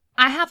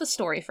have a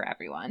story for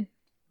everyone.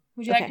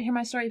 Would you like to hear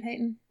my story,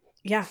 Peyton?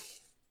 Yeah.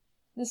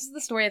 This is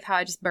the story of how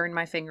I just burned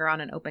my finger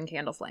on an open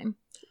candle flame.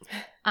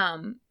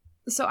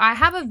 So I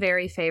have a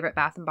very favorite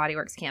Bath & Body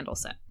Works candle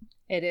scent.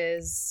 It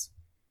is...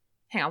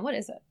 Hang on, what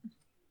is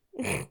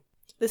it?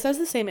 This has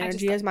the same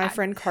energy as my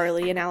friend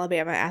Carly in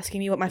Alabama asking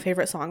me what my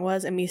favorite song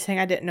was and me saying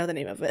I didn't know the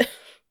name of it.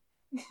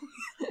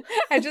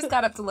 I just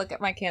got up to look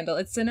at my candle.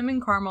 It's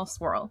Cinnamon Caramel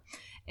Swirl.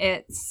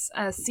 It's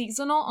a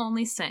seasonal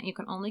only scent. You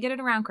can only get it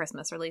around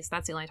Christmas, or at least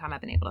that's the only time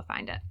I've been able to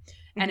find it.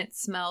 Mm-hmm. And it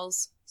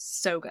smells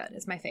so good.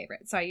 It's my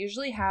favorite. So I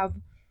usually have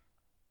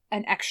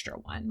an extra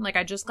one. Like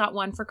I just got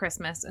one for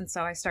Christmas, and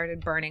so I started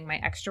burning my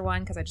extra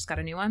one because I just got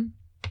a new one.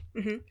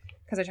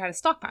 Because I try to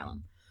stockpile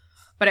them.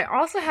 But I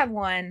also had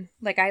one,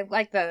 like I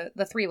like the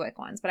 3-wick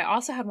ones, but I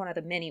also had one of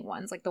the mini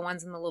ones, like the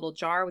ones in the little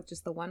jar with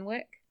just the 1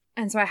 wick.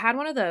 And so I had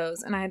one of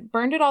those, and I had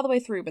burned it all the way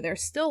through, but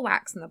there's still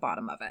wax in the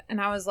bottom of it.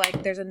 And I was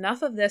like, there's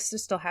enough of this to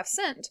still have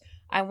scent.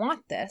 I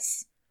want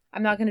this.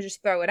 I'm not going to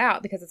just throw it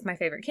out because it's my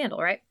favorite candle,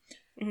 right?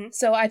 Mm-hmm.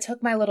 So I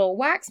took my little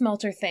wax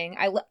melter thing.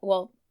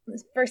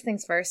 First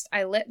things first,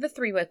 I lit the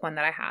 3-wick one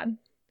that I had.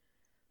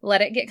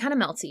 Let it get kind of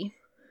melty.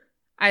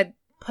 I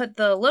put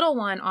the little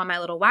one on my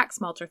little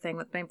wax melter thing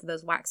that's made for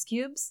those wax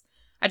cubes.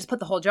 I just put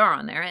the whole jar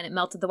on there, and it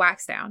melted the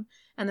wax down.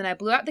 And then I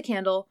blew out the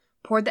candle,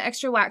 poured the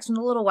extra wax from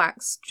the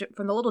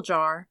little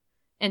jar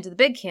into the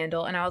big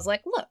candle, and I was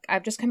like, look,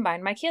 I've just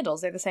combined my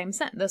candles. They're the same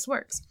scent. This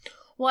works.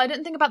 Well, I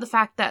didn't think about the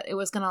fact that it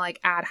was going to like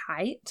add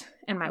height,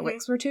 and my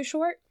wicks were too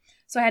short.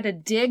 So I had to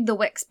dig the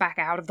wicks back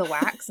out of the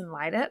wax and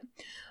light it.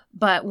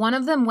 But one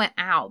of them went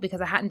out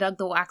because I hadn't dug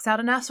the wax out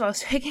enough. So I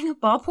was taking a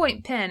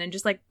ballpoint pen and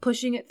just like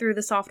pushing it through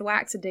the soft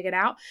wax to dig it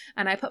out.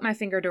 And I put my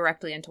finger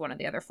directly into one of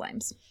the other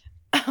flames.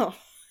 Oh.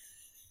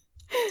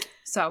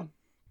 So.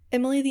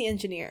 Emily the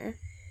engineer.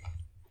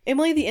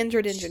 Emily the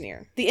injured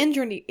engineer. The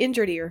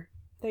injured ear.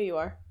 There you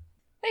are.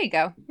 There you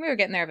go. We were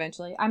getting there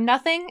eventually. I'm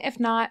nothing if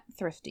not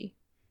thrifty.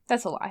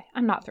 That's a lie.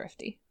 I'm not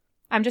thrifty.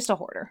 I'm just a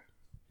hoarder.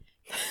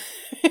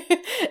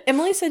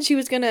 Emily said she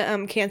was going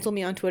to cancel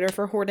me on Twitter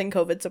for hoarding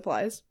COVID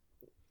supplies.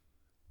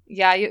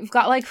 Yeah, you've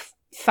got like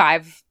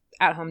 5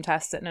 at-home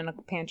tests sitting in a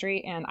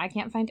pantry, and I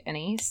can't find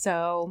any,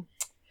 so...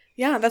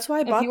 Yeah, that's why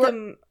I bought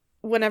them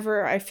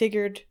whenever I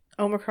figured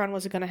Omicron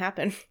was going to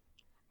happen.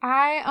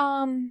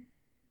 I,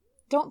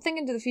 don't think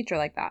into the future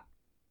like that.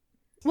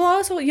 Well,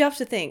 also, you have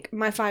to think,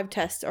 my 5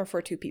 tests are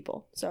for 2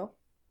 people, so...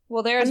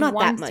 Well, there's I'm not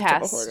one that much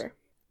test. of a hoarder.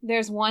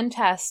 There's one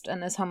test in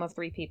this home of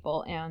 3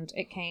 people, and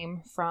it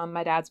came from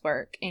my dad's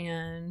work,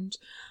 and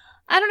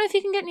I don't know if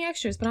he can get any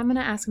extras, but I'm going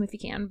to ask him if he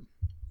can,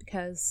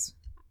 because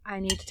I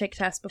need to take a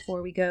test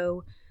before we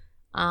go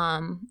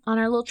on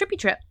our little trippy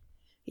trip.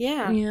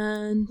 Yeah.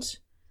 And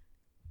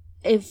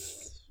if,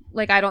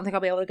 like, I don't think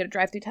I'll be able to get a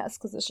drive-through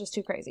test, because it's just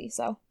too crazy,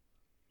 so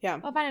yeah,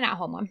 I'll find an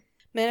at-home one.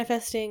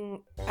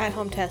 Manifesting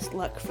at-home test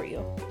luck for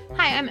you.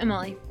 Hi, I'm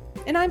Emily.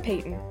 And I'm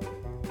Peyton.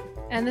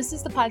 And this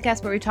is the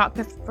podcast where we talk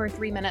for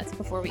 3 minutes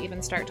before we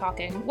even start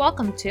talking.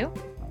 Welcome to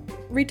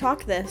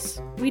Retalk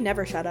This. We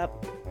never shut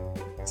up.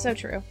 So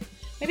true.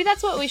 Maybe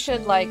that's what we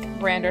should, like,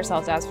 brand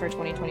ourselves as for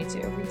 2022.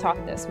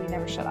 Retalk This. We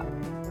never shut up.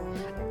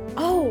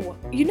 Oh,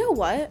 you know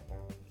what?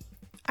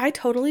 I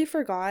totally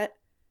forgot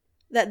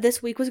that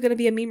this week was going to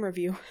be a meme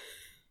review.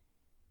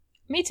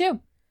 Me too.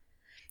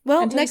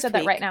 Well, until next you said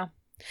week. That right now.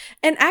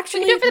 And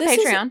actually, we can do it for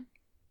the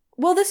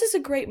Patreon. This is a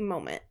great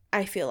moment,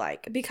 I feel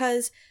like,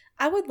 because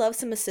I would love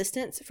some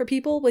assistance for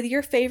people with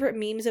your favorite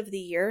memes of the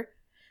year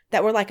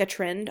that were like a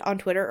trend on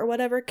Twitter or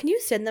whatever. Can you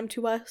send them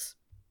to us?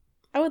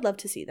 I would love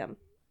to see them.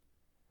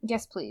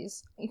 Yes,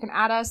 please. You can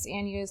add us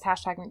and use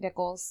hashtag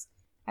McDickles.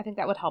 I think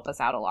that would help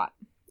us out a lot.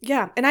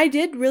 Yeah, and I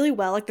did really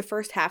well like the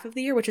first half of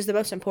the year, which is the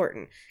most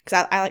important,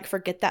 because I like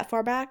forget that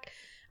far back,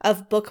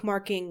 of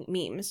bookmarking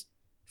memes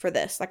for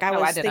this. Like I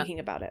was thinking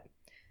about it.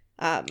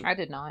 I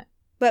did not.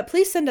 But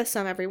please send us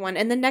some, everyone,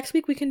 and then next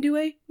week we can do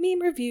a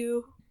meme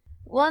review.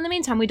 Well, in the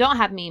meantime, we don't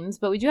have memes,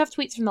 but we do have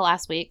tweets from the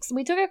last week. So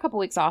we took a couple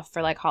weeks off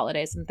for like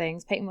holidays and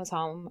things. Peyton was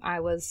home.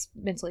 I was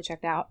mentally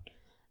checked out.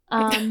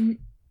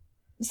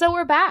 So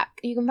we're back.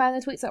 You can find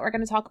the tweets that we're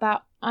going to talk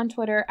about on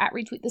Twitter at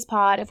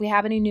RetweetThisPod. If we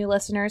have any new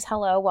listeners,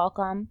 hello,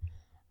 welcome.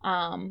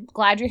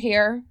 Glad you're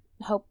here.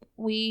 Hope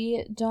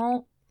we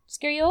don't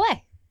scare you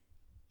away.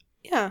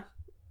 Yeah.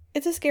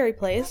 It's a scary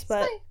place,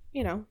 but,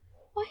 you know.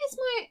 Why is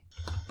my...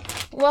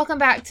 Welcome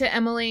back to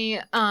Emily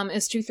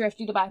is too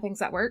thrifty to buy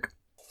things at work.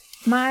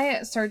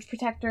 My surge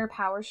protector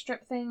power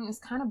strip thing is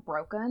kind of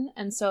broken,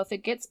 and so if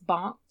it gets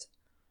bonked,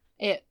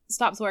 it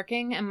stops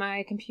working, and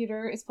my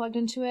computer is plugged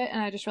into it,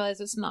 and I just realized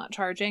it's not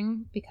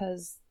charging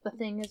because the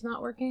thing is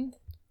not working.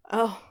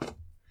 Oh.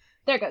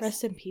 There it goes.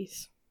 Rest in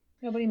peace.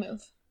 Nobody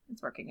move.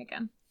 It's working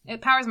again.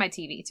 It powers my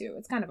TV, too.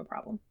 It's kind of a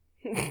problem.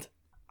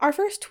 Our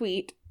first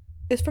tweet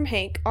is from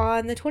Hank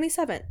on the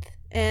 27th,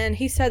 and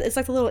he said, it's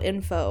like the little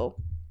info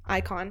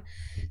icon,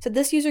 said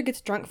this user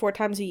gets drunk 4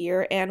 times a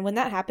year, and when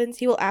that happens,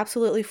 he will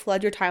absolutely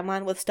flood your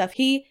timeline with stuff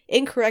he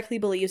incorrectly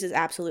believes is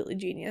absolutely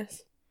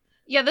genius.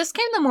 Yeah, this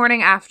came the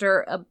morning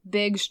after a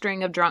big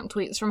string of drunk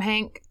tweets from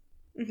Hank,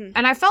 Mm-hmm.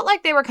 And I felt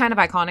like they were kind of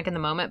iconic in the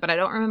moment, but I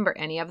don't remember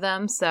any of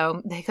them,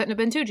 so they couldn't have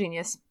been too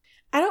genius.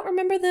 I don't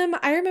remember them.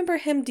 I remember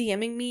him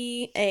DMing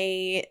me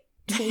a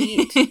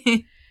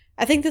tweet.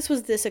 I think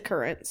this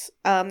occurrence.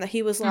 That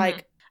he was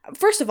like,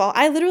 first of all,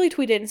 I literally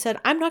tweeted and said,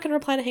 I'm not going to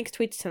reply to Hank's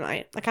tweets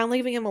tonight. Like, I'm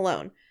leaving him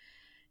alone.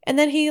 And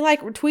then he,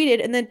 like,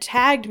 retweeted and then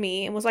tagged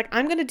me and was like,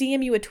 I'm going to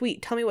DM you a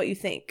tweet. Tell me what you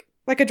think.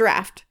 Like a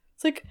draft.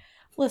 It's like,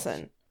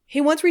 listen,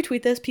 he wants to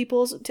retweet this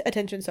people's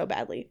attention so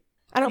badly.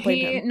 I don't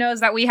blame him. He knows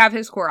that we have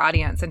his core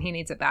audience and he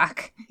needs it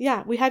back.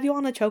 Yeah, we have you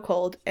on a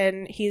chokehold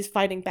and he's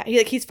fighting back.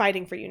 He's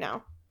fighting for you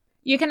now.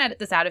 You can edit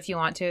this out if you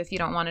want to, if you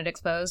don't want it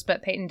exposed,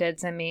 but Peyton did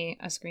send me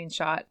a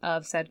screenshot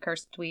of said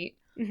cursed tweet.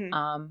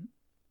 Mm-hmm.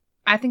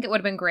 I think it would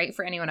have been great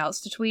for anyone else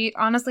to tweet.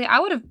 Honestly, I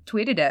would have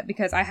tweeted it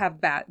because I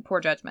have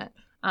poor judgment.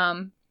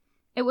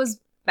 It was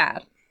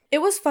bad. It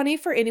was funny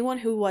for anyone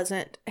who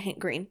wasn't Hank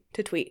Green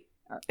to tweet.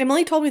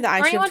 Emily told me that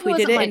I should have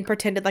tweeted it and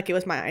pretended like it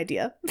was my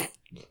idea.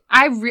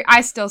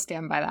 I still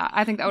stand by that.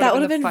 I think that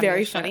would have been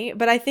very funny,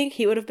 but I think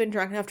he would have been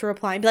drunk enough to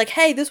reply and be like,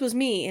 hey, this was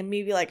me, and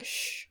me be like,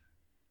 shh.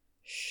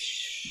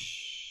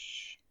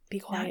 Be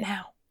quiet. Not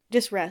now.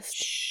 Just rest.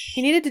 Shh.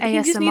 He just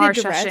needed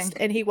to rest,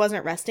 and he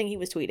wasn't resting. He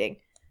was tweeting.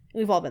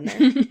 We've all been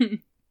there.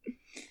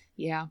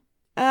 Yeah.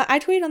 I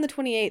tweeted on the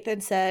 28th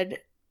and said,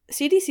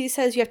 CDC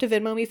says you have to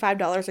Venmo me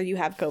 $5 or you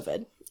have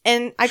COVID.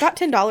 And I got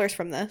 $10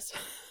 from this.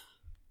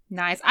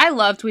 Nice. I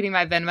love tweeting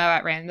my Venmo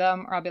at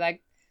random, or I'll be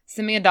like,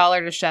 send me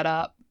 $1 to shut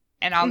up,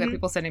 and I'll get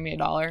people sending me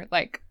 $1.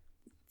 Like,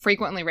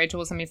 frequently, Rachel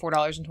will send me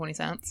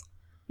 $4.20.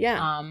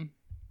 Yeah.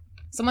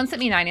 Someone sent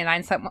me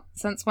 99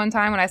 cents one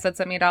time when I said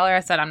send me $1. I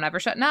said, I'm never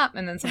shutting up.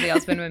 And then somebody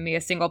else Venmoed me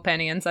a single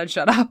penny and said,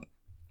 shut up.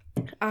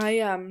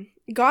 I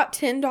got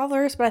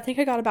 $10, but I think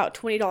I got about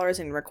 $20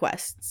 in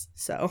requests.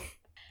 So.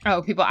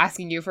 Oh, people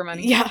asking you for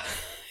money? Yeah.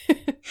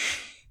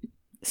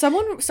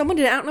 Someone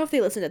did. I don't know if they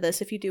listened to this.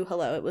 If you do,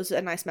 hello. It was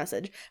a nice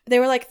message. But they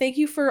were like, thank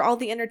you for all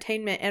the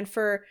entertainment and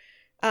for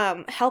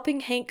helping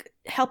Hank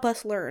help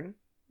us learn.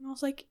 And I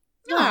was like,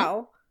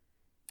 wow.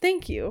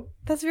 Thank you.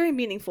 That's very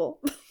meaningful.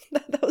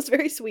 That was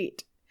very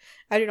sweet.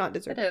 I do not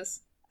deserve it. It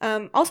is.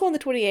 Also on the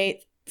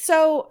 28th,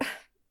 so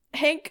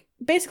Hank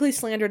basically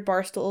slandered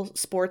Barstool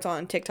Sports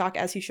on TikTok,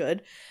 as he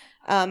should.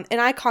 And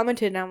I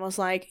commented and I was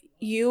like,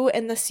 you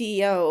and the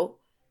CEO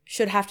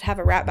should have to have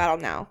a rap battle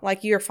now.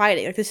 Like, you're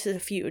fighting. Like, this is a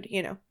feud,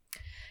 you know.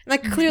 And,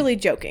 like, clearly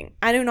joking.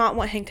 I do not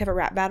want Hank to have a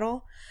rap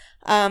battle.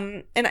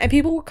 And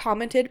people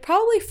commented,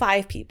 probably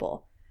 5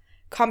 people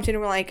commented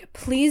and were like,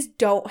 please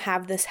don't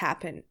have this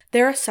happen.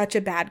 They're such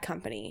a bad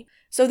company.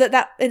 So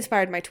that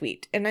inspired my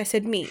tweet. And I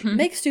said,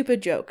 make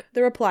stupid joke.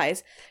 The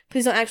replies,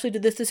 please don't actually do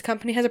this. This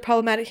company has a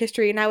problematic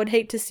history and I would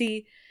hate to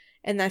see.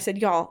 And I said,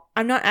 y'all,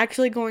 I'm not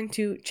actually going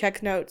to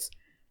check notes.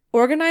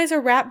 Organize a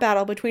rap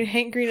battle between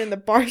Hank Green and a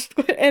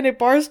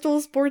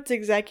Barstool Sports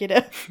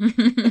executive.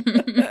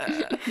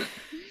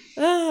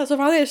 So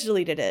finally I just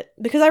deleted it.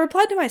 Because I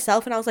replied to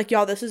myself and I was like,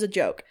 y'all, this is a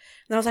joke.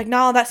 And I was like,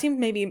 no, that seemed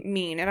maybe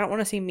mean. And I don't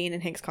want to see mean in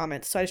Hank's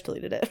comments. So I just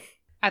deleted it.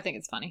 I think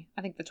it's funny.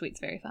 I think the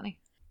tweet's very funny.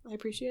 I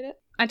appreciate it.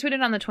 I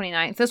tweeted on the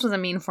 29th. This was a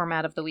mean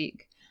format of the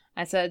week.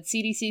 I said,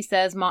 CDC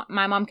says my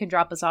mom can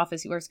drop us off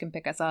as yours can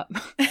pick us up.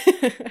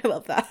 I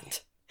love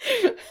that.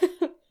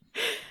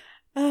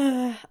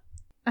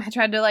 I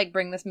tried to, like,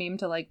 bring this meme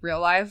to, like, real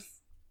life.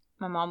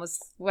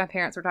 My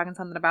parents were talking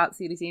something about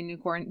CDC and new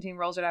quarantine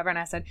rules or whatever, and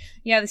I said,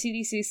 yeah, the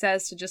CDC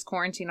says to just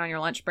quarantine on your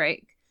lunch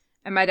break.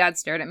 And my dad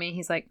stared at me.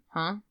 He's like,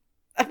 huh?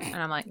 And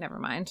I'm like, never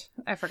mind.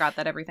 I forgot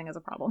that everything is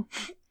a problem.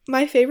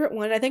 My favorite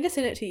one, I think I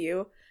sent it to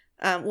you,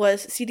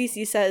 was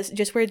CDC says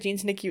just wear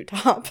jeans and a cute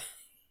top.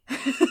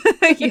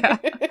 Yeah.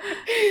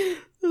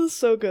 It was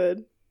so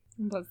good.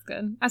 That's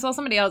good. I saw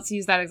somebody else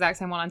use that exact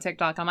same one on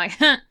TikTok. I'm like,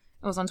 it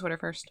was on Twitter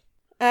first.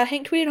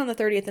 Hank tweeted on the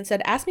 30th and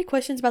said, ask me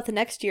questions about the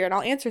next year and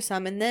I'll answer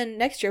some, and then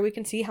next year we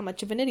can see how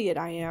much of an idiot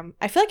I am.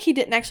 I feel like he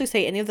didn't actually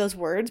say any of those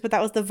words, but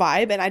that was the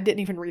vibe, and I didn't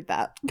even read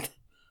that.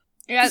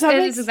 Yeah, that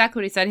is exactly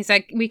what he said. He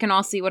said, we can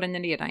all see what an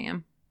idiot I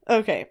am.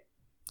 Okay,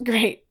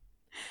 great.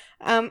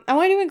 I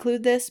wanted to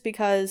include this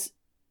because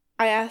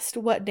I asked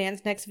what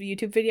Dan's next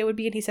YouTube video would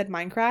be, and he said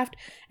Minecraft,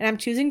 and I'm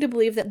choosing to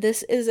believe that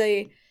this is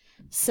a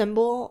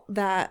symbol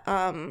that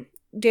Dan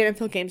and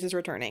Phil Games is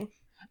returning.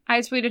 I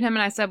tweeted him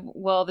and I said,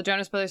 will the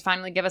Jonas Brothers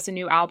finally give us a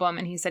new album?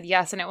 And he said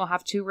yes, and it will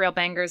have 2 real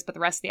bangers, but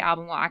the rest of the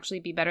album will actually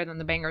be better than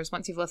the bangers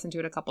once you've listened to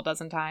it a couple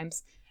dozen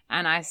times.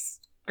 And I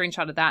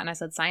screenshotted that and I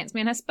said, Science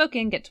Man has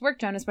spoken. Get to work,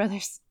 Jonas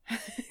Brothers.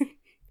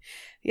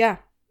 Yeah.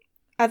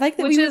 I like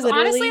that. Which is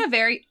honestly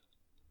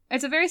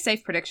it's a very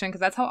safe prediction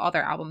because that's how all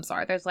their albums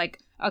are. There's like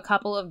a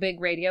couple of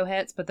big radio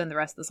hits, but then the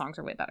rest of the songs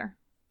are way better.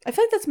 I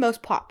feel like that's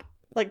most pop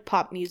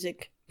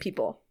music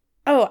people.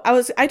 Oh,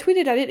 I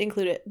tweeted, I didn't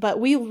include it, but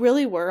we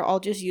really were all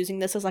just using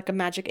this as like a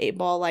magic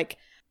 8-ball, like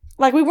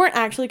we weren't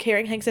actually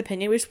caring Hank's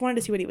opinion. We just wanted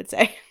to see what he would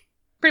say.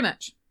 Pretty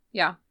much.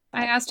 Yeah.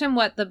 I asked him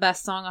what the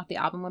best song off the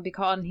album would be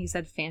called, and he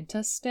said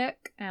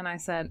Fantastic, and I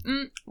said,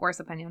 worst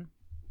opinion.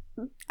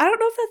 I don't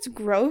know if that's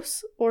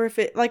gross or if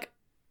it, like,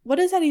 what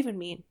does that even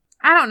mean?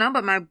 I don't know,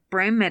 but my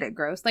brain made it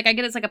gross. Like, I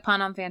get it's like a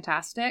pun on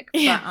fantastic,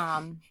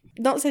 but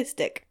Don't say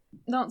stick.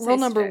 Don't say Rule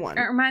number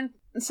strict. 1.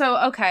 So,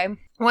 okay.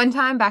 One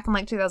time back in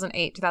like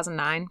 2008,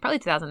 2009, probably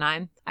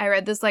 2009, I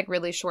read this like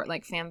really short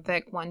like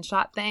fanfic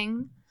one-shot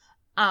thing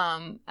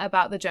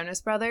about the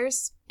Jonas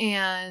Brothers.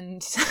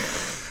 And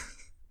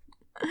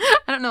I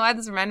don't know why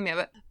this reminded me of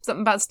it.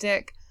 Something about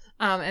Stick.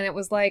 And it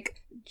was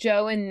like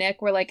Joe and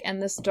Nick were like in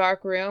this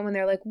dark room and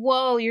they're like,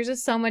 whoa, yours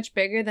is so much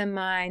bigger than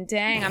mine.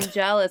 Dang, I'm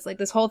jealous. Like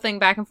this whole thing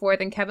back and forth.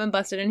 And Kevin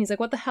busted in. He's like,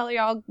 what the hell are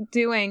y'all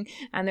doing?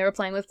 And they were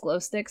playing with glow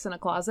sticks in a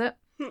closet.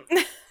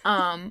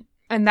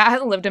 And that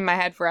has lived in my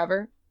head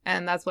forever.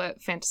 And that's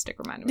what Fantastic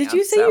reminded me of. Did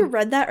you say you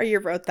read that or you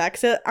wrote that?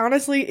 Because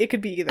honestly, it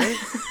could be either.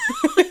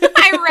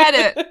 I read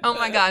it. Oh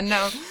my god,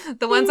 no.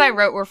 The ones I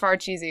wrote were far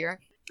cheesier.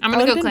 I'm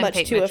going to go claim much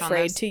Peyton too Mitch on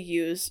afraid those. to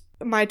use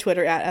my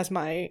Twitter as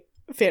my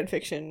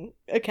fanfiction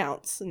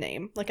account's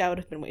name. Like, I would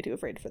have been way too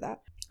afraid for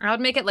that. I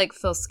would make it like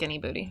Phil's Skinny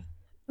Booty.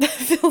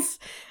 Phil's...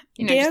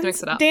 Just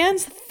mix it up.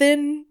 Dan's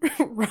thin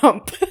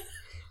rump.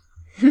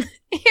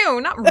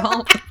 Ew, not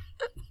rump.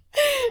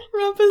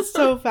 Rump is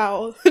so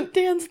foul.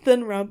 Dan's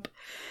thin rump.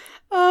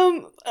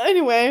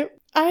 Anyway,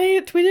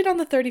 I tweeted on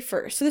the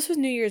 31st, so this was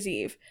New Year's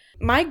Eve.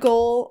 My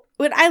goal,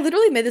 when I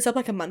literally made this up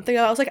like a month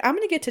ago, I was like, I'm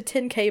gonna get to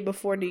 10K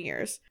before New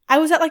Year's. I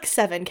was at like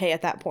 7K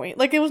at that point.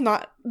 Like, it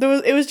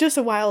was just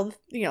a wild,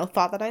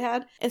 thought that I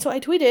had. And so I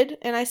tweeted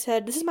and I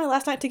said, this is my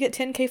last night to get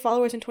 10K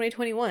followers in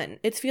 2021.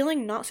 It's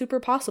feeling not super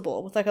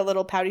possible, with like a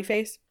little pouty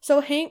face. So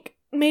Hank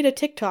made a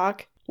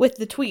TikTok with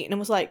the tweet and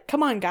was like,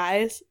 come on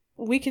guys,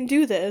 we can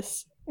do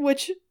this,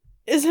 which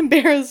is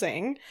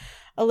embarrassing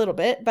a little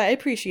bit, but I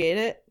appreciate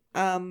it.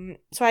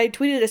 So I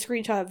tweeted a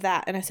screenshot of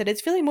that and I said,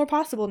 it's feeling more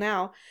possible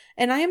now.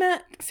 And I am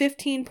at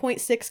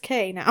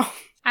 15.6K now.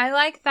 I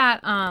like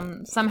that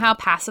somehow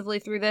passively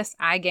through this,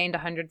 I gained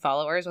 100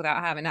 followers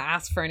without having to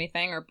ask for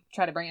anything or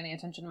try to bring any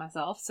attention to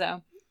myself.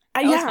 So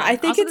I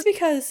think also, it's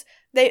because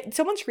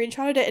someone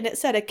screenshotted it and it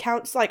said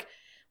accounts, like,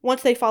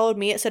 once they followed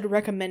me, it said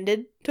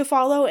recommended to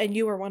follow and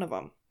you were one of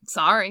them.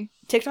 Sorry.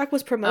 TikTok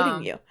was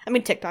promoting you. I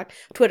mean,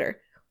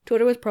 Twitter.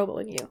 Twitter was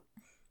promoting you.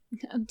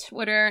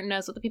 Twitter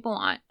knows what the people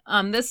want.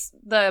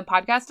 The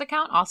podcast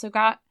account also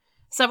got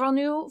several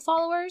new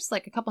followers,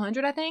 like a couple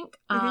hundred, I think.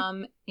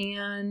 Mm-hmm.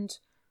 And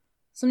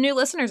some new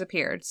listeners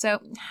appeared. So,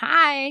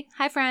 hi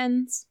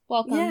friends,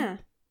 welcome. Yeah,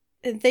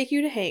 and thank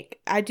you to Hank.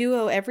 I do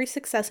owe every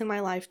success in my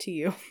life to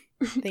you.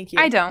 Thank you.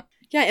 I don't.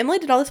 Yeah, Emily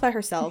did all this by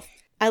herself.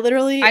 I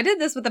did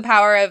this with the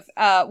power of,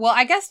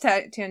 I guess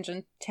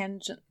tangent.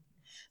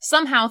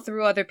 Somehow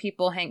through other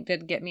people, Hank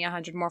did get me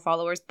 100 more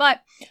followers,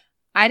 but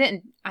I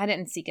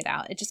didn't seek it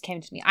out. It just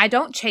came to me. I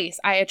don't chase,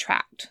 I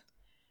attract.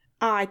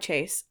 I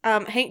chase.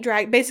 Hank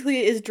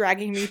basically is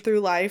dragging me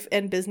through life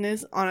and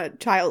business on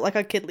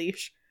a kid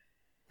leash.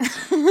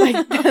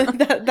 Like,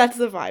 that's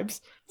the vibes.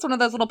 It's one of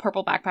those little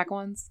purple backpack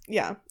ones.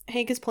 Yeah.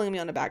 Hank is pulling me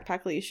on a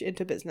backpack leash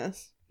into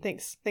business.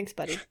 Thanks,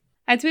 buddy.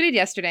 I tweeted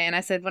yesterday and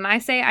I said, when I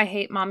say I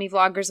hate mommy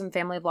vloggers and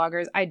family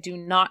vloggers, I do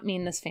not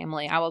mean this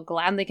family. I will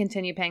gladly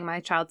continue paying my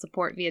child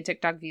support via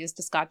TikTok views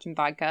to Scotch and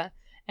vodka.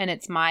 And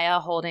it's Maya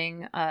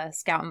holding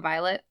Scout and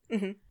Violet.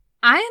 Mm-hmm.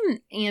 I am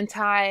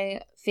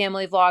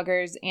anti-family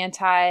vloggers,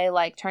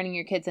 like turning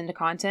your kids into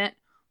content,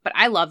 but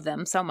I love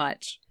them so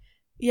much.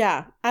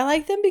 Yeah, I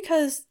like them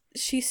because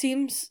she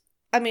seems,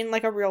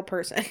 like a real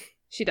person.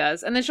 She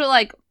does. And then she'll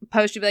like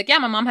post, she'll be like, yeah,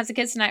 my mom has the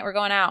kids tonight, we're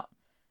going out.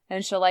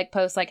 And she'll like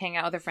post like hang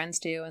out with her friends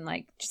too and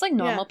like just like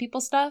normal people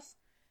stuff.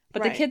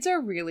 But the kids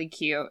are really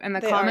cute and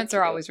the comments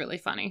are always really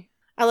funny.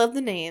 I love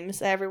the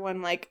names.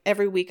 Everyone, like,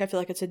 every week I feel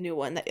like it's a new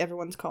one that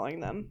everyone's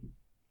calling them.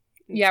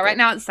 It's good. Right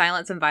now it's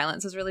Silence and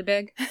Violence is really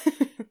big.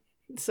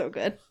 It's so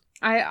good.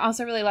 I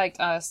also really liked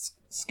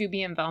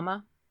Scooby and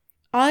Velma.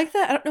 I like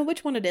that. I don't know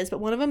which one it is, but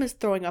one of them is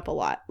throwing up a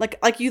lot.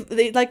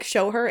 They like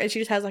show her and she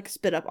just has like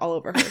spit up all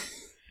over her.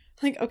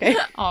 Like, okay.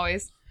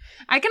 Always.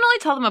 I can only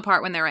tell them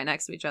apart when they're right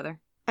next to each other.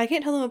 I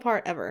can't tell them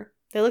apart ever.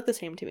 They look the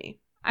same to me.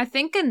 I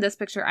think in this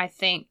picture,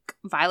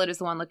 Violet is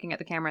the one looking at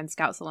the camera and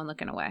Scout's the one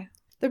looking away.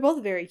 They're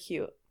both very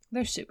cute.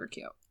 They're super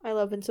cute. I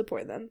love and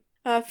support them.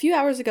 A few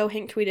hours ago,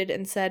 Hank tweeted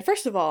and said,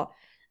 first of all,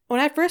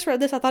 when I first read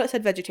this, I thought it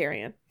said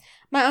vegetarian.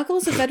 My uncle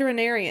is a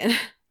veterinarian.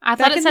 I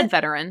thought it said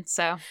veteran,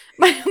 so.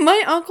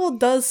 My uncle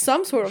does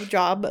some sort of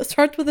job, but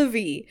starts with a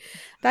V.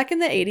 Back in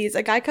the 80s,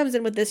 a guy comes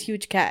in with this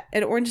huge cat,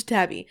 an orange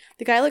tabby.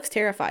 The guy looks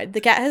terrified.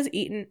 The cat has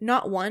eaten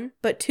not one,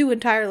 but 2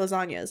 entire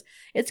lasagnas.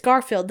 It's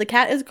Garfield. The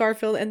cat is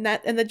Garfield, and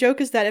the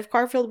joke is that if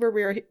Garfield were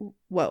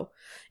real,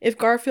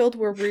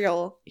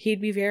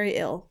 he'd be very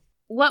ill.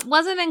 What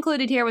wasn't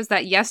included here was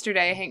that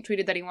yesterday Hank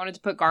tweeted that he wanted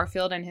to put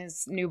Garfield in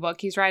his new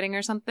book he's writing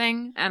or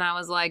something, and I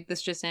was like,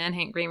 this just in,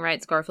 Hank Green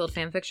writes Garfield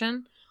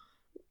fanfiction.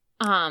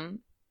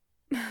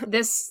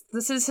 This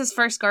is his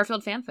first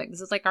Garfield fanfic.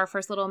 This is like our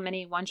first little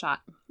mini one shot.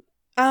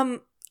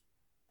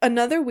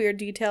 Another weird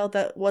detail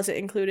that wasn't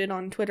included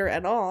on Twitter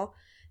at all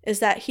is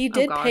that he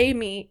did pay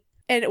me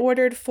and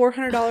ordered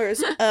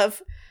 $400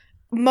 of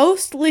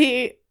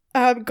mostly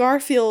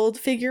Garfield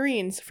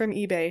figurines from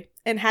eBay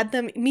and had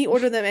me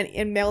order them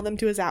and mail them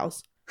to his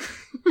house.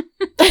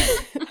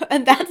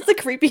 And that's the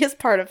creepiest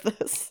part of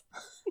this.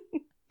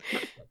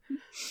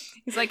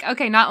 He's like,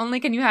 okay, not only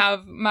can you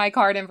have my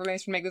card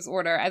information to make this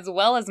order, as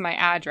well as my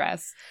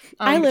address,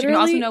 I but you can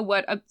also literally- know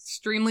what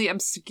extremely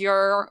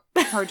obscure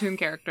cartoon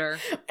character.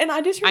 And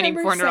I just I need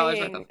remember $400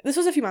 saying, worth of- this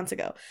was a few months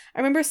ago. I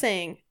remember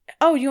saying,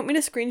 "Oh, you want me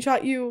to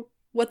screenshot you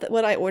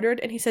what I ordered?"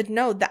 And he said,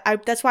 "No,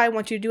 that's why I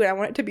want you to do it. I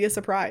want it to be a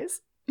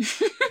surprise."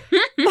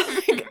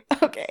 Like,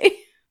 okay.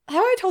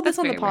 Have I told this That's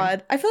on the very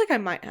pod? I feel like I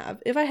might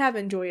have. If I have,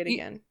 enjoy it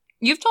again.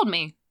 You've told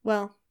me.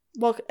 Well,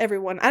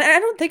 everyone. I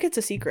don't think it's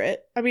a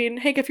secret. I mean,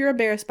 Hank, if you're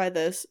embarrassed by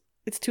this,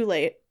 it's too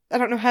late. I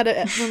don't know how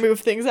to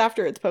remove things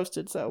after it's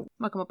posted, so.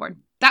 Welcome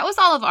aboard. That was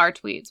all of our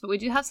tweets, but we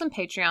do have some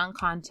Patreon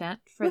content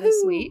for this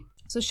Woohoo. week.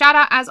 So shout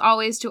out, as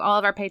always, to all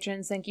of our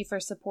patrons. Thank you for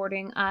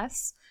supporting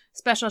us.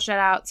 Special shout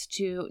outs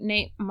to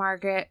Nate,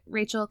 Margaret,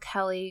 Rachel,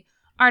 Kelly,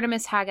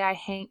 Artemis, Haggai,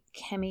 Hank,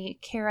 Kemi,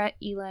 Kara,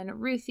 Elin,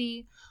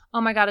 Ruthie,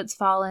 Oh My God, It's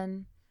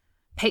Fallen,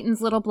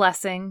 Peyton's Little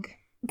Blessing,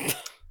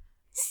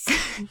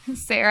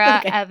 Sarah,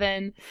 Okay.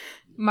 Evan,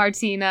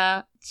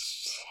 Martina,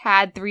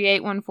 Chad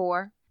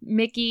 3814,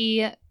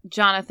 Mickey,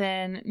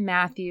 Jonathan,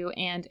 Matthew,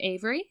 and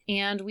Avery.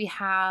 And we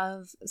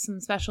have some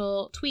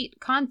special tweet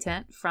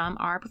content from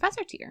our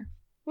professor tier.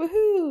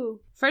 Woohoo!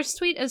 First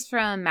tweet is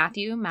from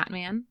Matthew,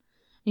 Matman. And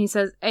he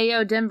says,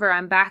 Ayo, Denver,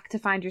 I'm back to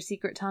find your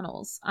secret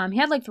tunnels. He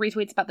had like 3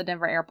 tweets about the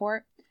Denver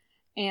airport.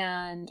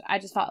 And I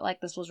just felt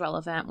like this was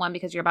relevant. One,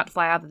 because you're about to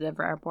fly out of the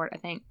Denver airport, I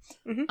think.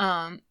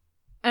 Mhm.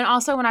 And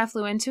also, when I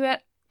flew into it,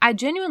 I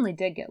genuinely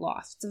did get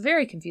lost. It's a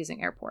very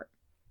confusing airport.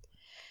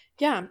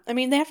 Yeah, I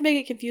mean, they have to make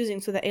it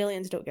confusing so that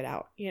aliens don't get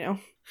out, you know?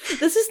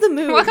 This is the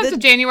mood. Welcome to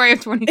January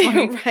of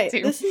 2020. Right,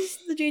 this is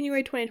the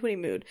January 2020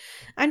 mood.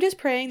 I'm just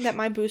praying that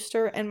my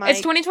booster and my... It's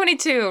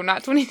 2022,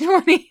 not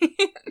 2020.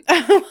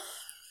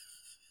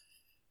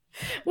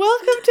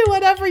 Welcome to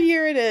whatever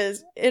year it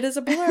is. It is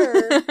a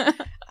blur.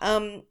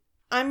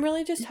 I'm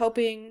really just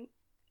hoping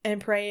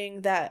and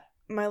praying that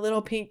my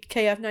little pink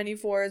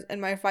KF94s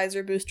and my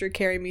Pfizer booster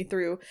carry me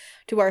through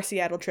to our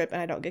Seattle trip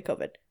and I don't get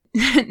COVID.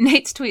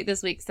 Nate's tweet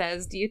this week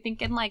says, do you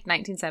think in like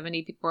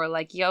 1970 people were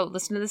like, yo,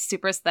 listen to this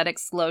super aesthetic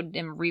slowed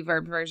and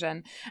reverb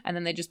version, and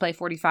then they just play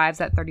 45s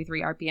at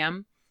 33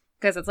 RPM?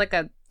 Because it's like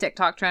a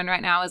TikTok trend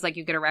right now, is like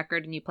you get a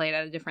record and you play it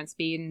at a different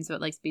speed, and so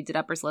it like speeds it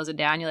up or slows it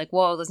down. You're like,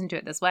 whoa, listen to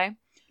it this way.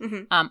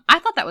 Mm-hmm. I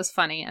thought that was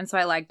funny, and so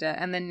I liked it.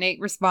 And then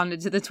Nate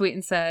responded to the tweet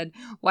and said,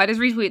 why does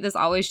retweet this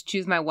always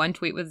choose my one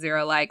tweet with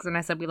 0 likes? And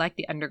I said, we like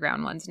the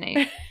underground ones,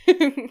 Nate.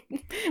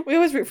 We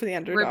always root for the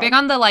underdog. We're big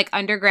on the like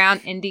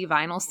underground indie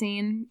vinyl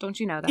scene. Don't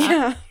you know that?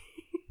 Yeah.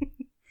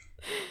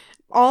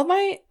 All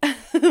my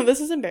this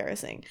is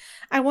embarrassing.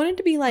 I wanted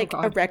to be like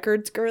a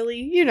records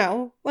girly, you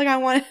know, like I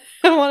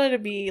wanted to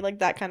be like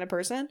that kind of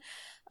person.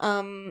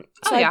 So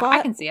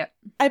I can see it.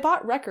 I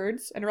bought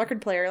records and a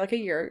record player like a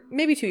year,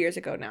 maybe 2 years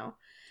ago now.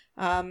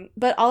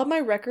 But all of my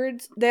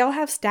records, they all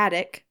have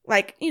static.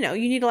 Like, you know,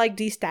 you need to like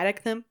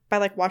de-static them by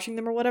like washing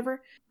them or whatever.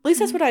 At least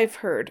that's what I've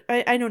heard.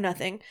 I know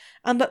nothing.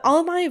 But all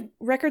of my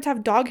records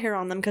have dog hair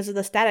on them because of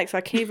the static, so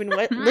I can't even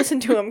listen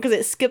to them because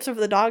it skips over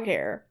the dog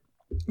hair.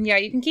 Yeah,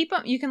 you can keep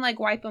them. You can like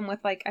wipe them with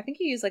like, I think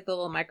you use like the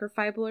little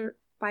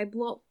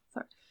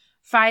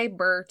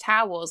fiber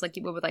towels like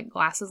you would with like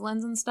glasses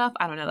lens and stuff.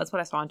 I don't know. That's what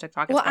I saw on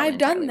TikTok. Well, I've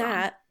done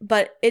that,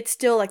 but it's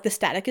still like the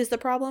static is the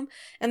problem.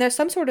 And there's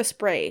some sort of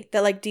spray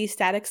that like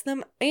de-statics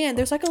them. And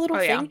there's like a little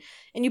thing,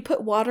 and you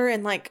put water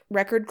and like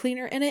record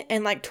cleaner in it,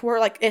 and like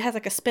twirl, like it has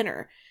like a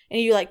spinner, and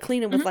you like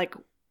clean it with like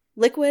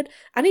liquid.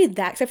 I need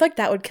that because I feel like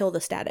that would kill the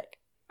static.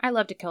 I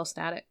love to kill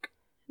static.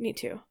 Me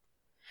too.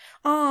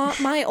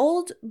 My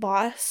old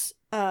boss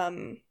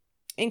in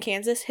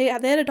Kansas, they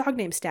had a dog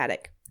named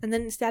Static, and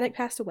then Static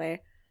passed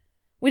away.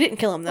 We didn't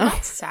kill him though.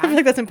 That's sad. I feel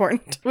like that's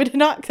important. We did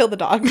not kill the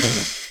dog.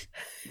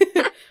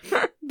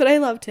 But I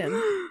loved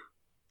him.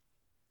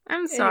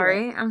 I'm sorry.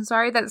 Anyway. I'm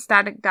sorry that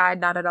Static died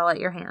not at all at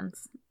your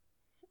hands.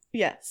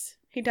 Yes.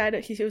 He died.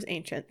 He was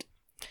ancient.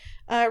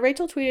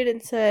 Rachel tweeted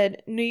and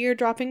said, New Year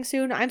dropping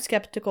soon? I'm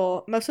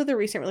skeptical. Most of the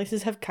recent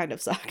releases have kind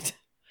of sucked.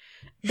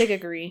 Big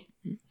agree.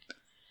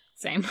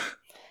 Same.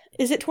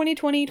 Is it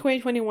 2020,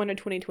 2021, or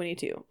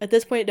 2022? At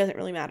this point, it doesn't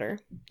really matter.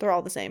 They're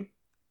all the same.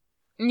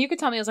 And you could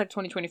tell me it was like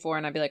 2024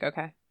 and I'd be like,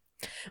 okay.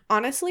 You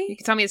Honestly,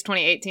 could tell me it's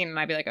 2018 and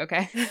I'd be like,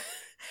 okay.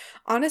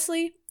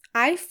 honestly,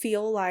 I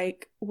feel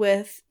like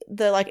with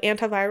the like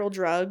antiviral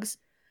drugs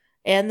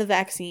and the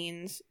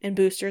vaccines and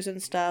boosters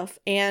and stuff,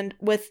 and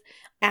with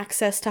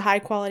access to high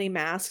quality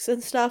masks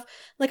and stuff,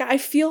 like I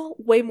feel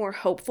way more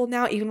hopeful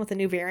now, even with the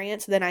new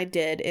variants, than I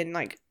did in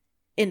like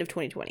end of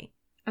 2020.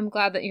 I'm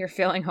glad that you're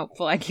feeling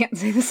hopeful. I can't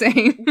say the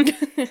same.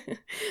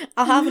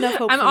 I'll have enough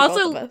hope I'm for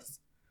also- both of us.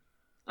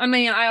 I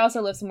mean, I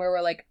also live somewhere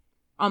where like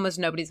almost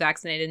nobody's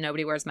vaccinated,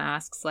 nobody wears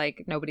masks,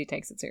 like nobody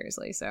takes it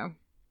seriously. So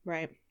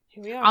Right.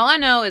 Here we are. all I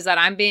know is that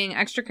I'm being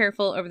extra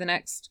careful over the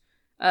next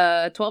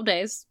 12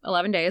 days,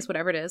 11 days,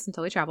 whatever it is,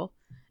 until we travel.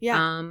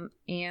 Yeah.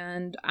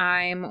 And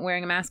I'm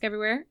wearing a mask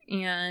everywhere,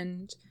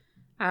 and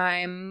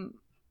I'm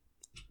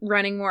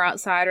running more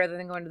outside rather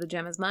than going to the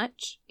gym as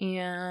much.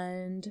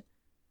 And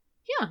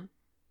yeah,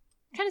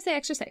 kind of stay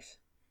extra safe.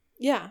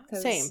 Yeah.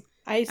 'Cause Same.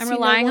 I'm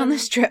relying on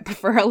this trip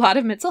for a lot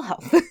of mental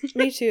health.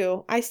 Me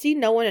too. I see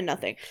no one and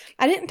nothing.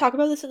 I didn't talk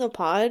about this in the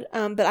pod,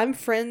 but I'm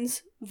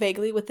friends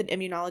vaguely with an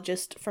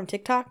immunologist from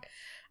TikTok.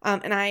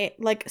 And I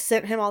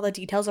sent him all the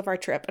details of our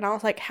trip. And I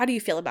was like, how do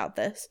you feel about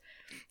this?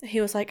 And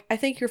he was like, I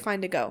think you're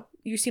fine to go.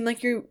 You seem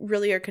like you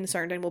really are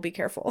concerned and will be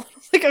careful. I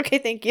was like, okay,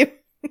 thank you.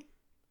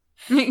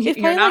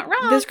 You're not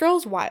wrong. This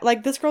girl's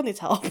wild. This girl needs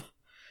help.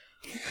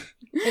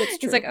 It's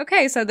true. It's like,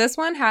 okay, so this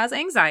one has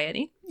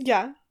anxiety.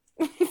 Yeah.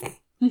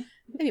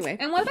 Anyway.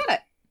 And what about it?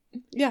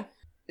 Yeah.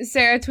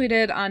 Sarah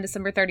tweeted on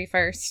December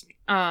 31st,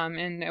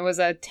 and it was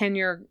a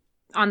 10-year,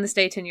 on this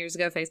day 10 years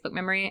ago, Facebook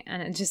memory,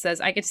 and it just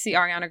says, I get to see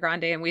Ariana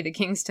Grande and We the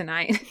Kings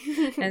tonight.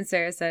 And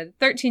Sarah said,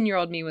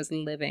 13-year-old me was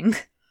living.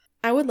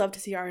 I would love to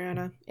see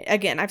Ariana.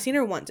 Again, I've seen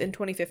her once in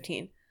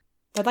 2015.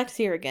 I'd like to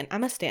see her again.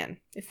 I'm a stan,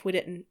 if we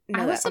didn't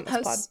know that on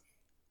this pod.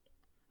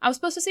 I was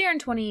supposed to see her in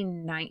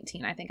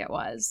 2019, I think it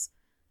was.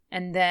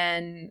 And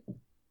then...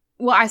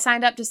 Well, I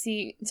signed up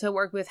to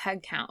work with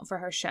Headcount for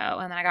her show,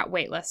 and then I got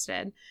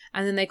waitlisted.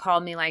 And then they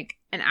called me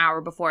an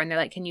hour before, and they're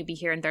like, can you be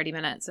here in 30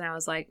 minutes? And I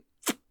was like,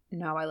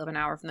 no, I live an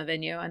hour from the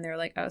venue. And they were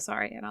like, oh,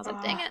 sorry. And I was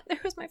like, dang it, there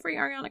was my free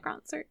Ariana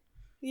concert.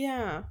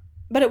 Yeah.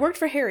 But it worked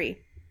for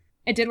Harry.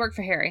 It did work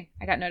for Harry.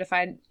 I got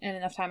notified in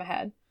enough time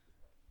ahead.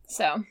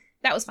 So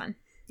that was fun.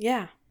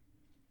 Yeah.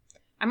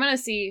 I'm going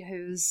to see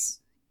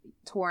who's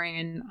touring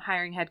and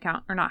hiring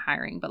Headcount, or not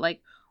hiring, but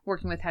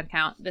working with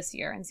Headcount this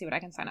year and see what I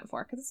can sign up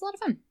for, because it's a lot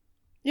of fun.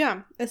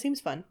 Yeah, it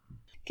seems fun.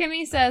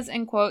 Kimmy says,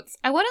 in quotes,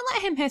 I wouldn't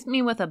let him hit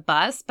me with a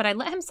bus, but I'd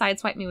let him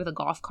sideswipe me with a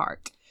golf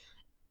cart.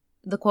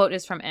 The quote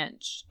is from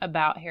Inch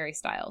about Harry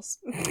Styles.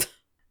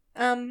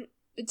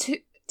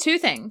 Two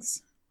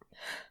things.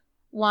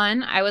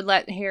 One, I would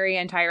let Harry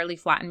entirely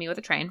flatten me with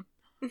a train.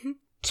 Mm-hmm.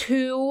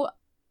 Two,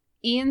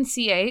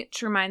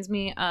 ENCH reminds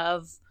me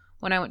of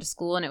when I went to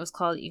school, and it was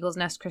called Eagles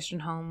Nest Christian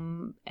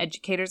Home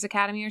Educators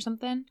Academy or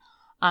something.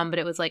 But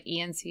it was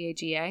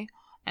ENCHEA.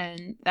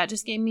 And that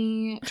just gave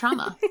me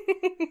trauma.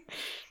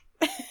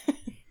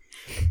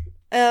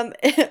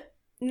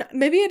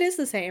 Maybe it is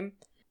the same.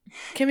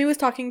 Kimmy was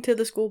talking to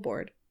the school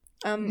board.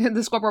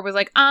 The school board was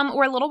like,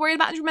 we're a little worried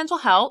about your mental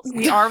health.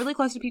 We are really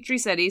close to Peachtree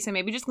City, so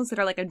maybe just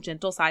consider a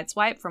gentle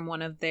sideswipe from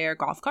one of their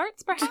golf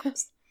carts,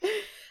 perhaps.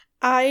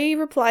 I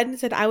replied and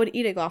said I would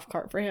eat a golf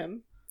cart for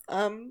him.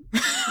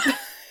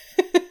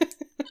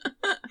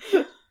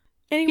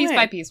 Anyway. Piece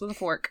by piece with a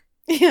fork.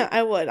 Yeah,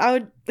 I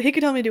would. He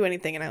could tell me to do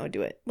anything and I would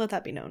do it. Let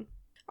that be known.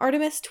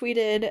 Artemis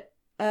tweeted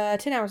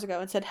 10 hours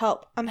ago and said,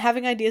 help, I'm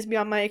having ideas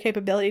beyond my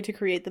capability to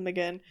create them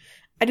again.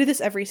 I do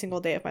this every single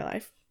day of my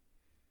life.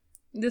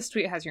 This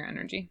tweet has your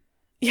energy.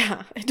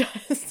 Yeah, it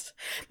does.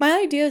 My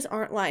ideas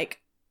aren't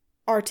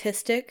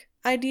artistic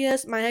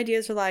ideas. My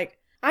ideas are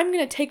I'm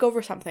going to take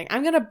over something.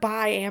 I'm going to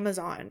buy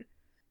Amazon.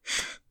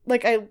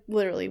 I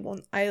literally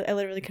won't. I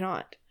literally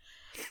cannot.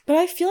 But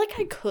I feel like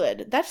I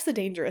could. That's the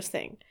dangerous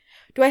thing.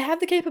 Do I have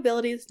the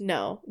capabilities?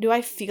 No. Do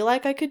I feel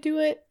like I could do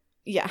it?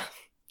 Yeah.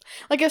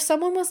 If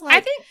someone was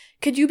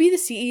could you be the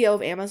CEO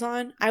of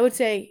Amazon? I would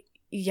say,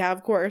 yeah,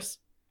 of course.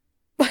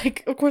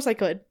 Of course I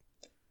could.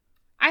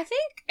 I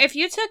think if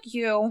you took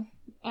you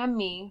and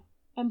me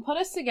and put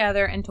us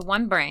together into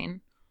one brain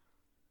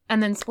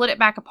and then split it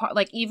back apart,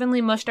 evenly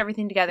mushed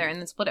everything together and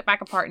then split it back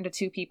apart into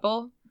two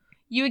people,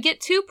 you would get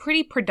two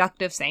pretty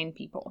productive, sane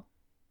people.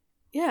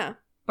 Yeah.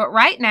 But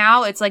right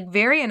now, it's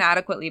very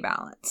inadequately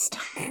balanced.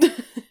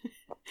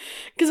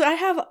 Because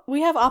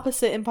we have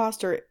opposite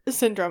imposter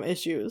syndrome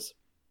issues.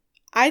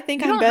 I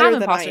think I'm better than I am. You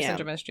don't have imposter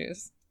syndrome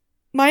issues.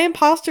 My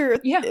imposter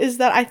is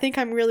that I think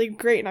I'm really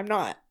great and I'm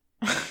not.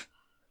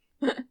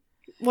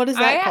 What is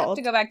that called? I have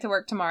to go back to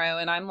work tomorrow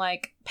and I'm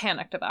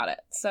panicked about it.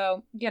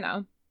 So,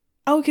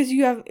 Oh, because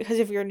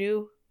of your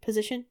new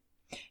position?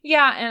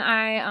 Yeah, and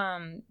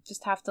I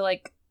just have to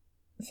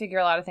figure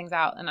a lot of things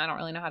out and I don't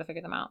really know how to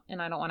figure them out.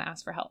 And I don't want to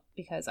ask for help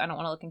because I don't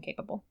want to look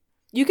incapable.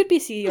 You could be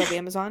CEO of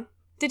Amazon.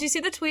 Did you see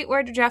the tweet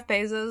where Jeff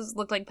Bezos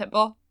looked like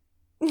Pitbull?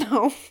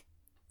 No.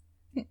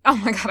 Oh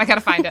my god, I gotta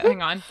find it.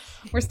 Hang on.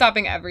 We're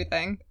stopping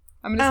everying.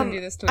 I'm gonna send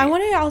you this tweet. I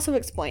want to also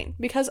explain,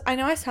 because I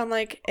know I sound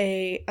like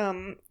a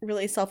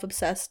really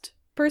self-obsessed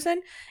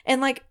person,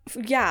 and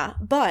yeah,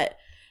 but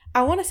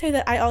I want to say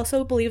that I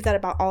also believe that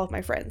about all of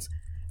my friends.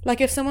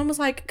 If someone was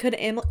could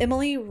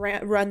Emily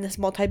run this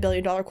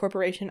multi-billion-dollar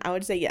corporation, I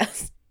would say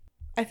yes.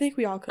 I think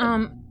we all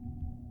could.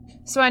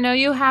 So I know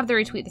you have the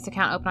retweet this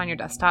account open on your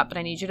desktop, but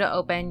I need you to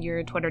open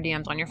your Twitter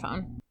DMs on your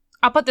phone.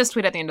 I'll put this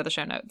tweet at the end of the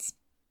show notes.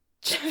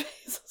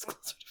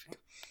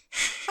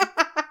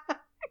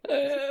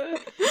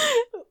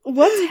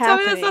 What's happening? Tell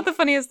me that's not the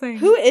funniest thing.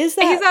 Who is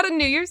that? He's at a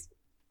New Year's.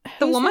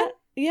 The woman? That?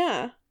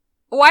 Yeah.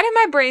 Why did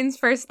my brain's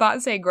first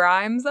thought say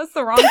Grimes? That's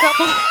the wrong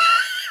couple.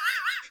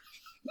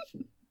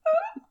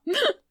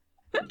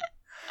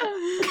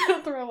 I'm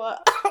gonna throw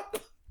up.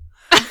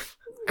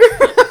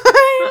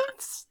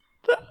 Grimes.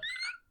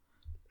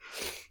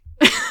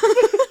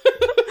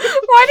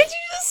 Why did you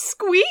just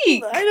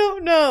squeak? I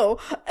don't know.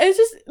 It's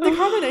just the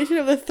combination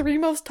of the three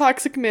most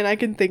toxic men I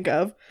can think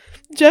of.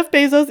 Jeff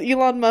Bezos,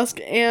 Elon Musk,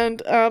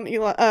 and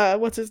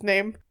what's his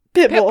name?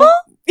 Pitbull?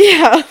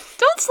 Yeah.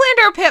 Don't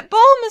slander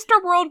Pitbull,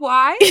 Mr.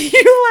 Worldwide.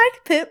 You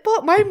like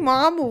Pitbull? My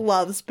mom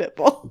loves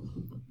Pitbull.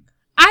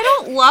 I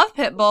don't love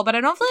Pitbull, but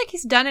I don't feel like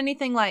he's done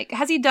anything like...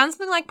 Has he done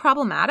something like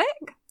problematic?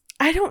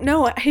 I don't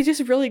know. He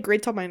just really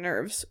grates on my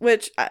nerves,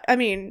 which, I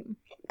mean,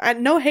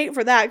 no hate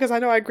for that, because I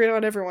know I grate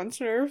on everyone's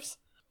nerves.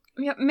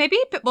 Yeah, maybe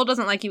Pitbull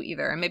doesn't like you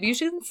either, and maybe you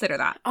should consider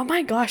that. Oh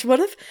my gosh, what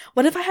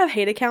if I have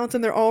hate accounts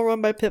and they're all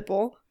run by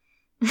Pitbull?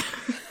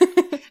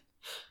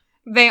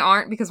 They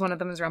aren't, because one of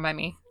them is run by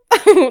me.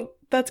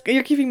 That's good.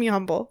 You're keeping me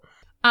humble.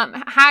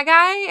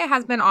 Haggai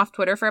has been off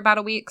Twitter for about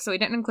a week, so we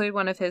didn't include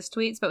one of his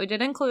tweets, but we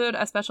did include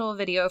a special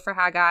video for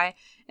Haggai.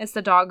 It's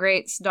the Dog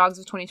Rates Dogs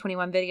of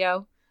 2021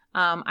 video.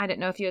 I didn't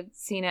know if you had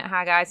seen it,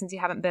 Haggai, since you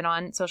haven't been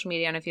on social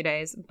media in a few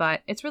days,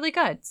 but it's really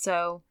good,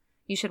 so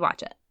you should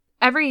watch it.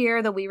 Every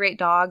year, the We Rate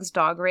Dogs,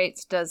 Dog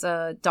Rates, does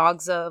a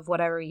Dogs of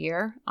whatever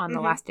year on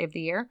the last day of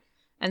the year.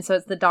 And so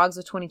it's the Dogs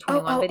of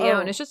 2021 video,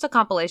 and it's just a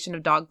compilation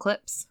of dog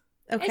clips.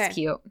 Okay. It's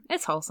cute.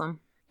 It's wholesome.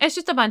 It's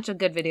just a bunch of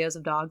good videos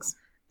of dogs.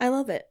 I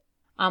love it.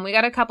 We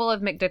got a couple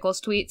of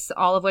McDickles tweets,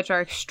 all of which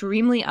are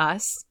extremely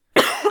us.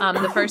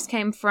 The first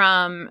came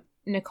from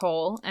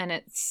Nicole, and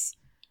it's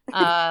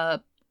a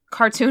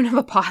cartoon of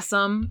a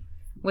possum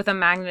with a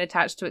magnet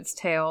attached to its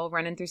tail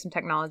running through some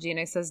technology, and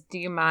it says, "Do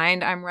you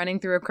mind? I'm running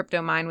through a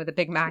crypto mine with a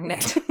big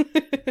magnet."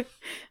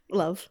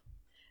 Love.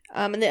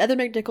 And the other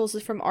McDickles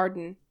is from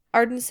Arden.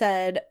 Arden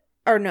said,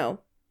 or no,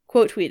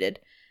 quote tweeted,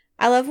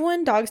 "I love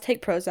when dogs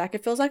take Prozac.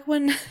 It feels like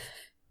when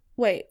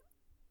an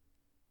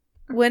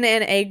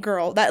egg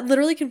girl." That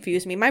literally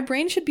confused me. My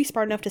brain should be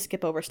smart enough to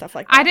skip over stuff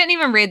like that. I didn't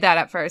even read that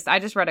at first. I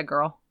just read a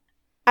girl.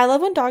 "I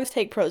love when dogs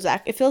take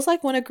Prozac. It feels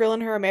like when a girl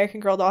and her American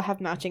Girl doll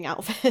have matching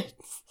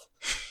outfits."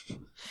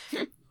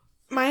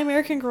 My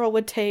American Girl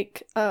would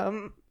take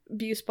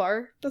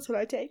Buspar. That's what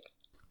I take.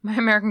 My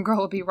American Girl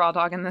would be raw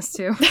dog in this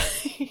too.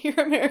 Your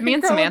American Me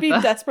and Girl Samantha would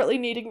be desperately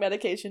needing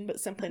medication, but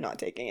simply not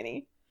taking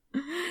any.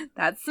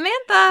 That's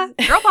Samantha,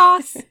 girl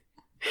boss.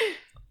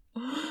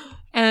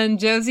 And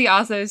Josie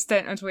also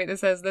sent a tweet that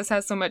says, "This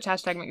has so much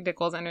hashtag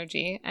McDickles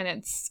energy." And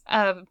it's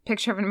a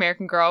picture of an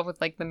American Girl with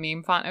like the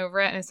meme font over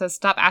it. And it says,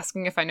 "Stop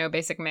asking if I know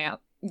basic math.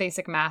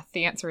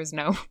 The answer is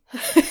no."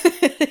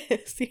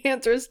 The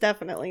answer is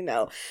definitely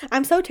no.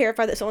 I'm so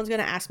terrified that someone's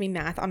going to ask me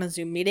math on a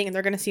Zoom meeting and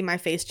they're going to see my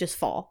face just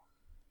fall.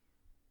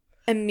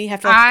 And me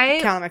have to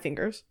count on my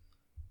fingers.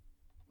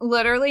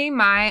 Literally,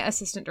 my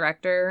assistant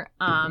director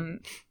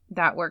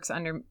that works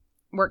under me,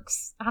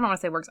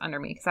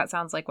 because that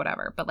sounds like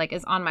whatever, but like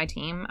is on my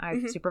team.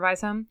 I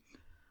supervise him.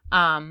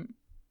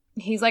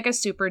 He's like a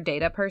super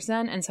data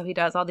person, and so he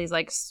does all these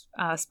like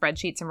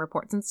spreadsheets and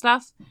reports and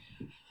stuff.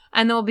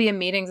 And then we'll be in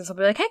meetings and he'll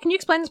be like, "Hey, can you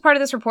explain this part of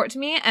this report to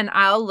me?" And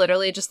I'll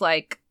literally just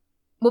like,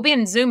 we'll be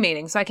in Zoom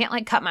meetings, so I can't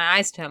like cut my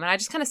eyes to him. And I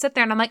just kind of sit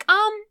there and I'm like,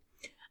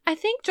 I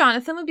think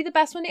Jonathan would be the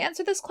best one to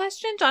answer this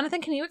question.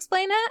 Jonathan, can you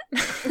explain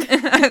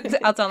it?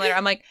 I'll tell him later.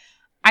 I'm like,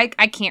 I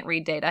can't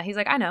read data. He's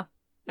like, "I know."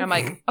 And I'm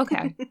like,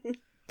 "Okay."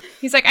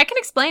 He's like, "I can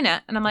explain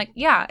it." And I'm like,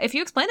 "Yeah, if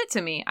you explain it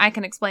to me, I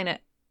can explain it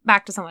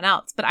back to someone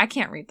else, but I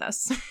can't read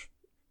this."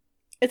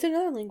 It's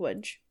another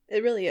language.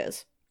 It really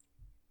is.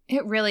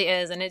 It really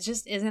is, and it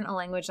just isn't a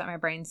language that my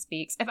brain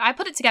speaks. If I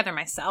put it together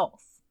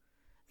myself,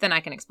 then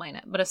I can explain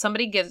it. But if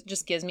somebody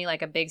gives me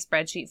like a big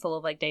spreadsheet full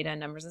of like data and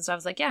numbers and stuff,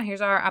 it's like, "Yeah,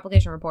 here's our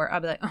application report." I'll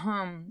be like,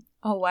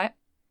 "Oh, what?"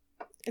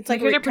 It's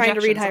like we're trying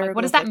to read hieroglyphics. Like,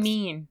 what does that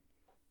mean?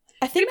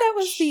 I think that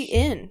was the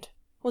end.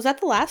 Was that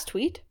the last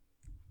tweet?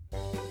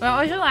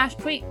 What was your last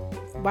tweet?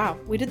 Wow,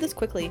 we did this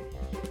quickly.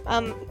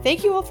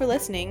 Thank you all for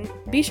listening.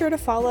 Be sure to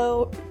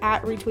follow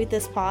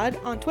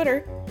 @RetweetThisPod on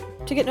Twitter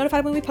to get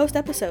notified when we post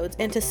episodes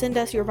and to send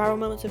us your viral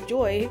moments of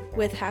joy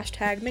with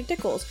hashtag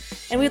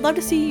McDickles. And we'd love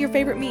to see your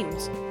favorite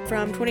memes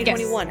from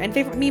 2021 and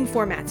favorite meme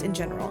formats in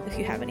general, if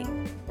you have any.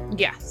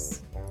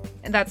 Yes.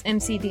 And that's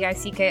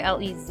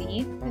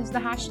MCDICKLEZ is the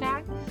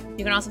hashtag.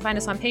 You can also find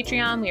us on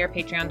Patreon. We are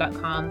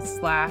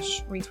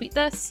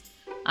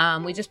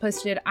patreon.com/retweetthis. We just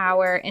posted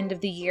our end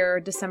of the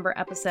year December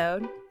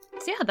episode.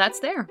 So yeah,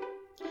 that's there.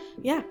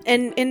 Yeah,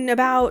 and in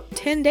about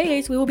 10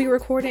 days, we will be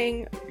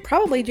recording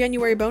probably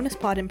January bonus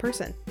pod in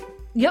person.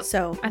 Yep.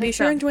 So be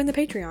sure and join the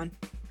Patreon.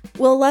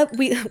 We'll love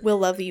you. We'll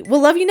love you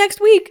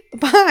next week.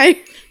 Bye.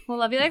 We'll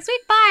love you next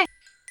week. Bye.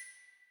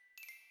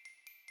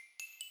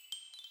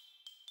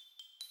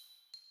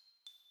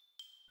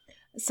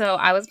 So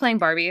I was playing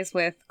Barbies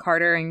with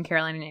Carter and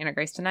Caroline and Anna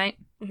Grace tonight.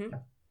 Mm-hmm.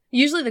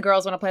 Usually the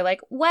girls want to play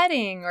like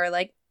wedding or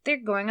like they're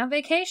going on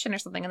vacation or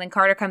something. And then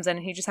Carter comes in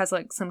and he just has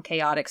like some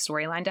chaotic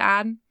storyline to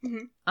add.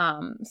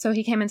 Mm-hmm. So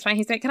he came in tonight.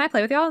 He said, "Can I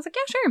play with y'all?" I was like,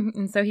 "Yeah, sure."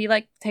 And so he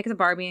like takes a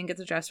Barbie and gets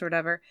a dress or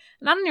whatever.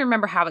 And I don't even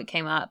remember how it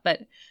came up,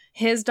 but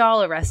his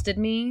doll arrested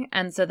me.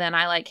 And so then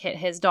I like hit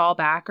his doll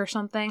back or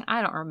something.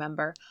 I don't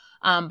remember.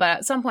 But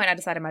at some point I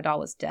decided my doll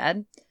was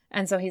dead.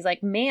 And so he's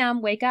like,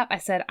 "Ma'am, wake up." I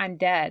said, "I'm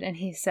dead." And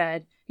he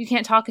said, "You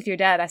can't talk if you're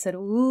dead." I said,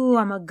 "Ooh,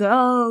 I'm a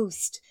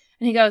ghost."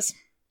 And he goes,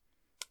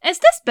 "Is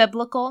this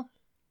biblical?"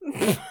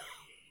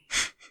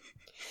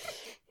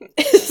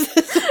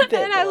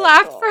 And I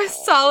laughed for a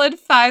solid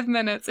 5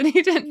 minutes and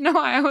he didn't know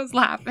I was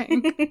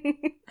laughing.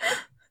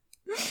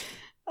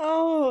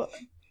 Oh,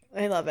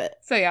 I love it.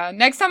 So yeah,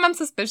 next time I'm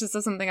suspicious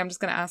of something, I'm just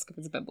going to ask if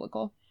it's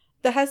biblical.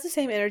 That has the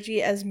same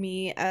energy as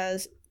me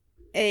as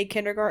a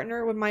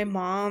kindergartner when my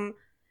mom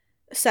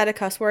said a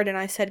cuss word and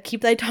I said,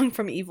 "Keep thy tongue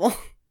from evil."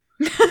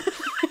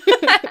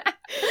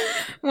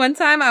 One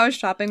time I was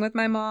shopping with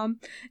my mom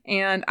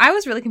and I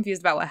was really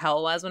confused about what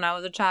hell was when I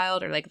was a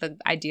child, or like the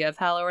idea of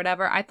hell or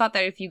whatever. I thought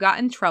that if you got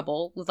in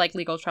trouble with like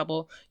legal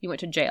trouble, you went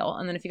to jail.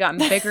 And then if you got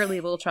in bigger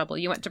legal trouble,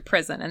 you went to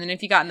prison. And then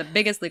if you got in the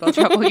biggest legal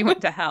trouble, you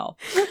went to hell.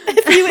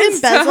 If you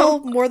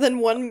embezzle more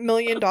than $1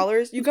 million,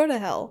 you go to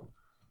hell.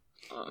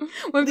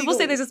 When people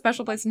say there's a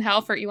special place in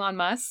hell for Elon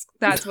Musk,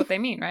 that's what they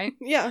mean, right?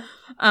 Yeah.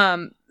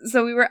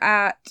 So we were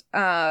at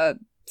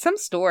some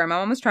store. My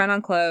mom was trying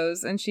on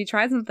clothes and she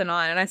tried something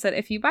on and I said,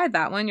 if you buy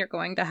that one, you're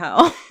going to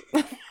hell.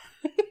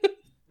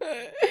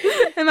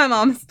 And my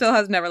mom still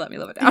has never let me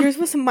live it down. Yours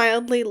was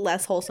mildly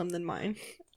less wholesome than mine.